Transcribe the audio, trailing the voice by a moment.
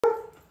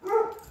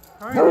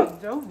All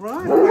right, don't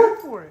run. Go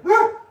for it.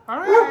 All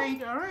right,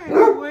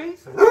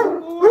 boys.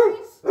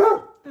 Boys.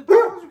 The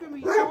girls are going to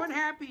be so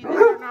unhappy that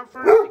they're not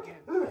first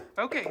again.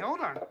 Okay,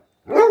 hold on.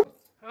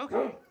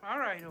 Okay, all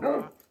right,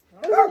 Oma.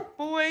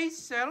 Boys,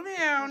 settle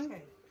down.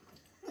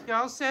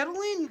 Y'all settle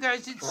in. You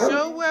guys did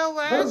so well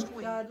last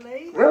week.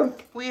 Dudley.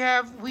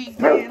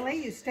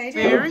 Stanley, you stayed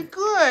very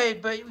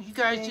good, but you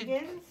guys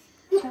did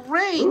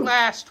great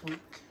last week.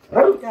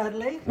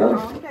 Dudley,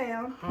 calm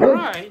down. All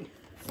right.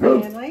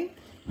 Stanley.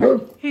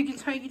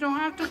 Higgins, you don't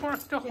have to work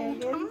the whole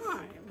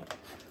time.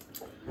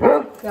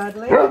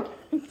 Dudley.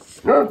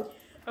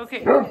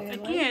 Okay,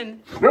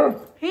 again,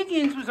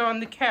 Higgins was on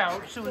the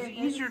couch, so it was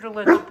easier to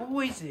let the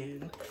boys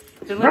in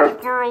than let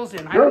the girls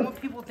in. I don't want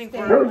people to think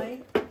we're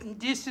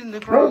dissing the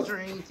girls or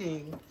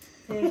anything.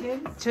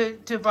 To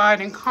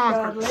divide and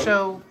conquer.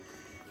 So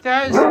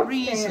that is the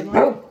reason.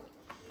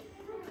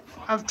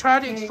 I've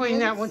tried to explain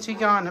that one to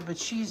Yana, but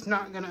she's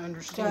not going to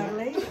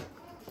understand.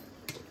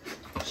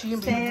 She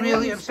can be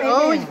really upset.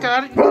 Oh, you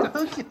got it.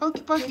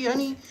 Hokey pokey,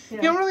 honey.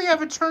 You don't really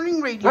have a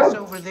turning radius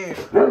over there.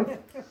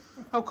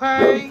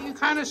 Okay, you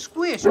kind of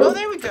squish. Oh,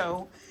 there we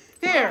go.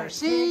 There,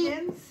 see?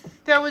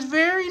 That was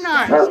very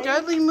nice.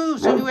 Dudley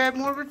moved, so you have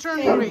more of a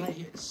turning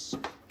radius.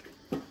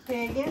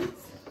 Higgins,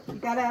 you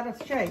got out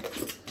of shape.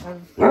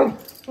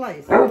 Of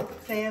place.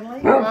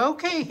 Stanley.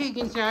 Okay,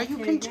 Higgins, now you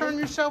can turn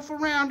yourself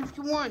around if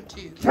you want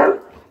to.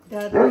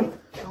 Dudley.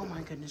 Oh,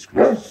 my goodness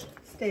gracious.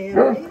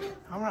 Stanley.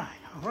 All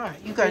right.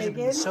 You guys have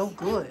been so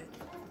good.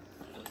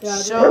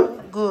 Dudley.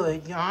 So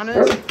good,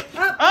 Yana.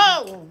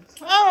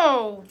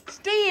 Oh,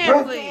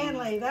 Stanley.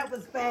 Stanley, that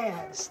was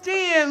bad.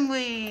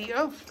 Stanley.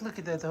 Oh, look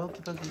at that, the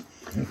hokey pokey.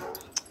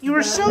 You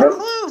were so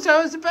close.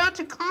 I was about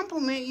to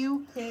compliment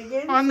you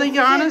on the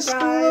Yana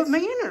School of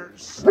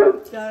Manners.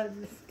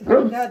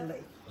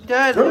 Dudley.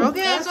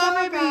 Okay, that's all,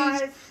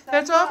 babies.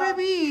 That's all,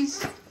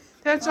 babies.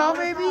 That's all,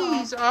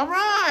 babies. All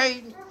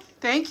right.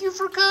 Thank you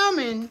for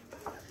coming.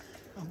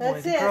 Oh,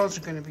 boy, the girls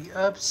are going to be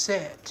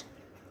upset.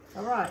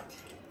 All right.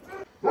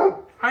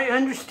 I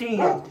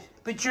understand,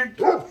 but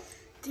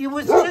it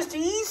was just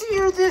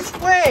easier this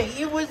way.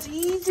 It was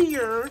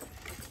easier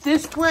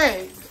this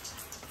way.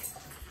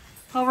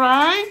 All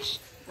right?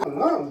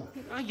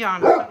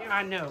 Yana,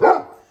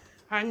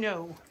 I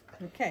know.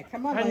 Okay,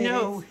 come on, ladies.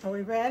 Are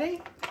we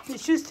ready?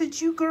 It's just that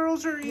you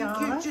girls are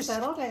just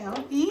settle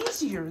down.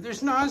 Easier.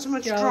 There's not as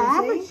much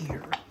drama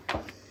here.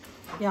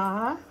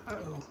 Yeah.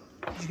 Uh-oh.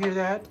 Did you hear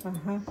that?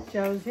 Uh-huh.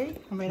 Josie,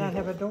 I may not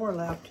have a door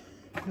left.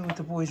 I know what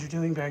the boys are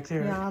doing back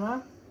there.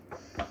 Yana.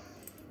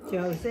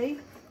 Josie.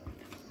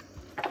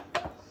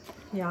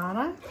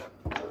 Yana.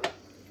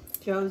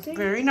 Josie.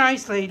 Very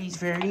nice, ladies.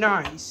 Very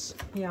nice.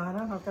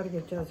 Yana, I've got to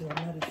get Josie on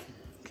medicine.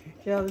 Okay.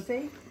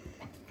 Josie.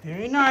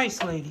 Very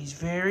nice, ladies.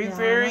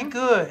 Very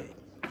good.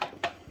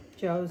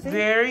 Josie.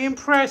 Very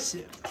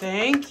impressive.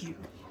 Thank you.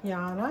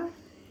 Yana.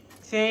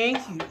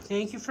 Thank you.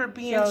 Thank you for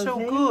being so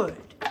good.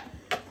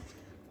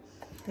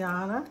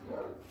 Yana.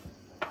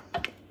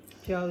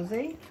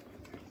 Josie.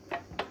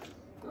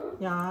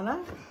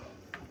 Yana.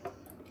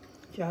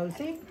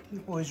 Josie. You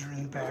boys are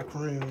in the back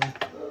room.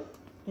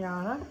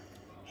 Yana.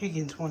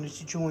 Higgins wanted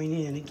to join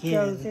in again.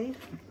 Josie.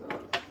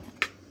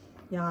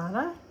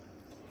 Yana.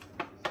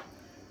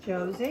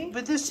 Josie.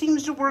 But this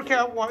seems to work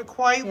out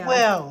quite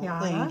well,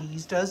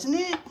 ladies, doesn't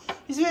it?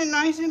 Isn't it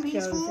nice and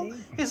peaceful?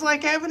 Josie. It's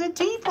like having a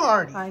tea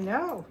party. I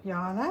know.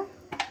 Yana.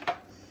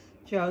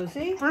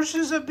 Josie.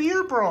 Versus a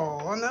beer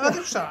brawl on the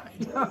other side.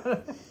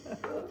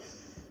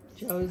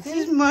 Josie.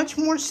 This is much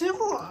more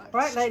civilized.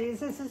 Right, ladies,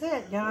 this is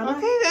it, Yana.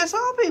 Okay, that's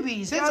all,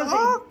 babies. That's Josie.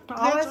 all.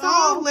 That's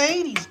all,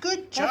 ladies.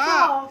 Good job. That's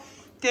all.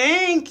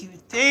 Thank you.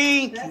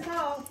 That's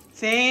all.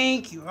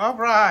 Thank you. All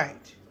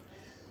right.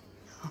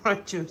 All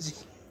right,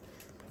 Josie.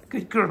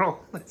 Good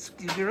girl.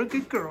 You're a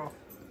good girl.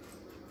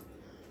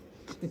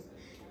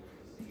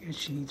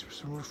 She needs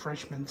some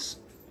refreshments.